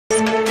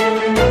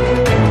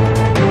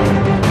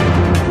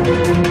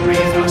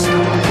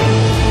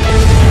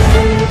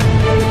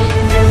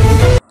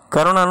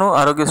కరోనాను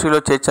ఆరోగ్యశ్రీలో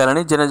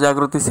చేర్చాలని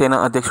జనజాగృతి సేన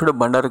అధ్యక్షుడు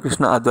బండారు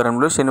కృష్ణ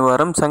ఆధ్వర్యంలో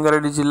శనివారం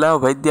సంగారెడ్డి జిల్లా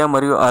వైద్య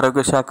మరియు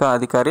ఆరోగ్య శాఖ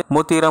అధికారి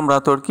మోతీరాం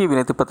రాథోడ్కి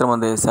వినతి పత్రం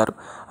అందజేశారు.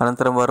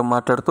 అనంతరం వారు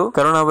మాట్లాడుతూ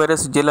కరోనా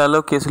వైరస్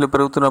జిల్లాలో కేసులు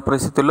పెరుగుతున్న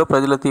పరిస్థితుల్లో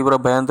ప్రజలు తీవ్ర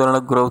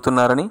భయాందోళనకు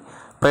గురవుతున్నారని,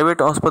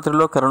 ప్రైవేట్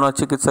ఆసుపత్రుల్లో కరోనా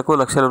చికిత్సకు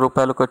లక్షల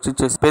రూపాయలు ఖర్చు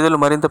చేసి పేదలు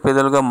మరింత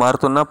పేదలుగా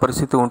మారుతున్న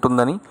పరిస్థితి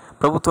ఉంటుందని,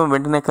 ప్రభుత్వం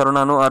వెంటనే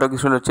కరోనాను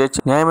ఆరోగ్యశ్రీలో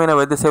చేర్చి న్యాయమైన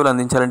వైద్య సేవలు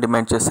అందించాలని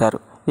డిమాండ్ చేశారు.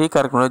 ఈ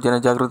కార్యక్రమంలో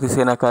జనజాగృతి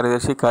సేన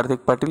కార్యదర్శి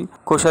కార్తిక్ పాటిల్,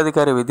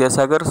 కోశాధికారి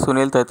విద్యాసాగర్,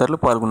 సునీల్ తదితరులు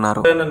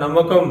పాల్గొన్నారు.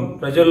 నమ్మకం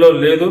ప్రజల్లో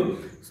లేదు.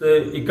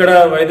 ఇక్కడ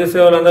వైద్య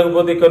సేవలు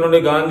అందకపోతే ఇక్కడ నుండి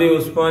గాంధీ,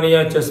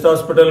 ఉస్మానియా, చెస్ట్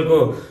హాస్పిటల్ కు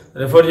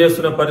రెఫర్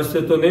చేస్తున్న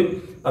పరిస్థితి ఉంది.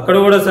 అక్కడ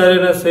కూడా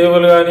సరైన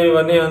సేవలు కానీ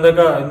ఇవన్నీ అందక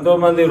ఎంతో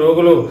మంది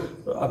రోగులు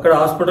అక్కడ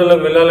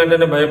హాస్పిటల్లోకి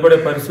వెళ్లాలంటేనే భయపడే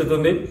పరిస్థితి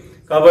ఉంది.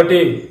 కాబట్టి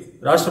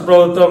రాష్ట్ర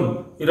ప్రభుత్వం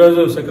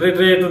ఈరోజు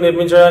సెక్రటరియట్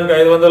నిర్మించడానికి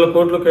 500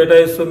 కోట్లు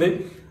కేటాయిస్తుంది.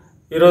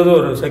 ఈరోజు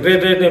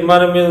సెక్రటరియట్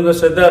నిర్మాణం మీద ఉన్న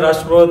శ్రద్ధ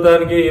రాష్ట్ర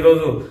ప్రభుత్వానికి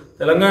ఈరోజు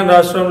తెలంగాణ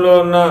రాష్ట్రంలో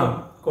ఉన్న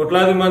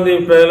కోట్లాది మంది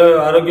ప్రజల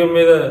ఆరోగ్యం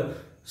మీద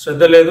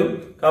శ్రద్ధ లేదు.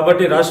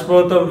 కాబట్టి రాష్ట్ర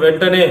ప్రభుత్వం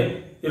వెంటనే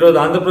ఈరోజు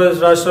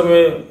ఆంధ్రప్రదేశ్ రాష్ట్రం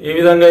ఏ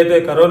విధంగా అయితే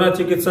కరోనా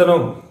చికిత్సను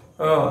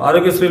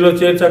ఆరోగ్యశ్రీలో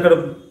చేర్చి అక్కడ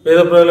పేద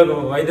ప్రజలకు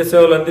వైద్య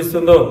సేవలు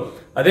అందిస్తుందో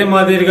అదే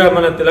మాదిరిగా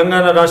మన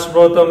తెలంగాణ రాష్ట్ర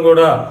ప్రభుత్వం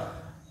కూడా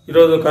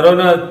ఈరోజు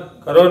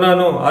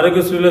కరోనాను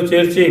ఆరోగ్యశ్రీలో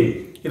చేర్చి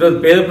ఈరోజు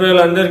పేద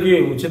ప్రజలందరికీ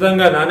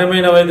ఉచితంగా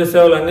నాణ్యమైన వైద్య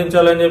సేవలు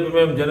అందించాలని చెప్పి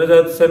మేము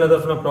జనజాతి సేన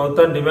తరఫున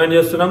ప్రభుత్వాన్ని డిమాండ్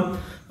చేస్తున్నాం.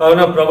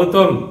 కావున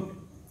ప్రభుత్వం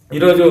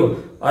ఈరోజు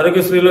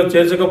ఆరోగ్యశ్రీలో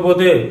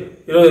చేర్చకపోతే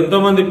ఈరోజు ఎంతో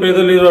మంది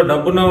పేదలు ఈరోజు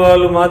డబ్బున్న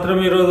వాళ్ళు మాత్రం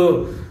ఈరోజు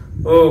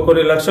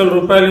కొన్ని లక్షల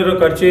రూపాయలు ఈరోజు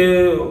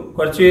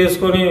ఖర్చు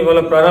చేసుకొని వాళ్ళ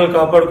ప్రాణాలు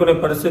కాపాడుకునే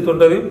పరిస్థితి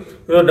ఉంటుంది.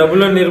 ఈరోజు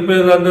డబ్బుల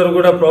నిరుపేదలందరూ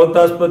కూడా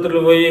ప్రభుత్వ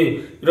ఆసుపత్రులు పోయి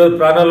ఈరోజు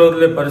ప్రాణాలు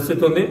వదిలే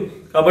పరిస్థితి ఉంది.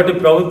 కాబట్టి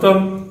ప్రభుత్వం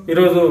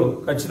ఈరోజు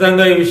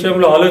ఖచ్చితంగా ఈ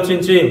విషయంలో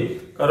ఆలోచించి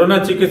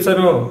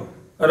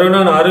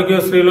కరోనాను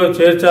ఆరోగ్యశ్రీలో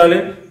చేర్చాలి.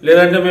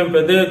 లేదంటే మేము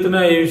పెద్ద ఎత్తున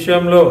ఈ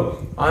విషయంలో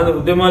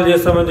ఉద్యమాలు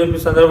చేస్తామని చెప్పి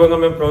సందర్భంగా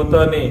మేము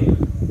ప్రభుత్వాన్ని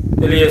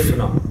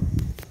తెలియజేస్తున్నాం.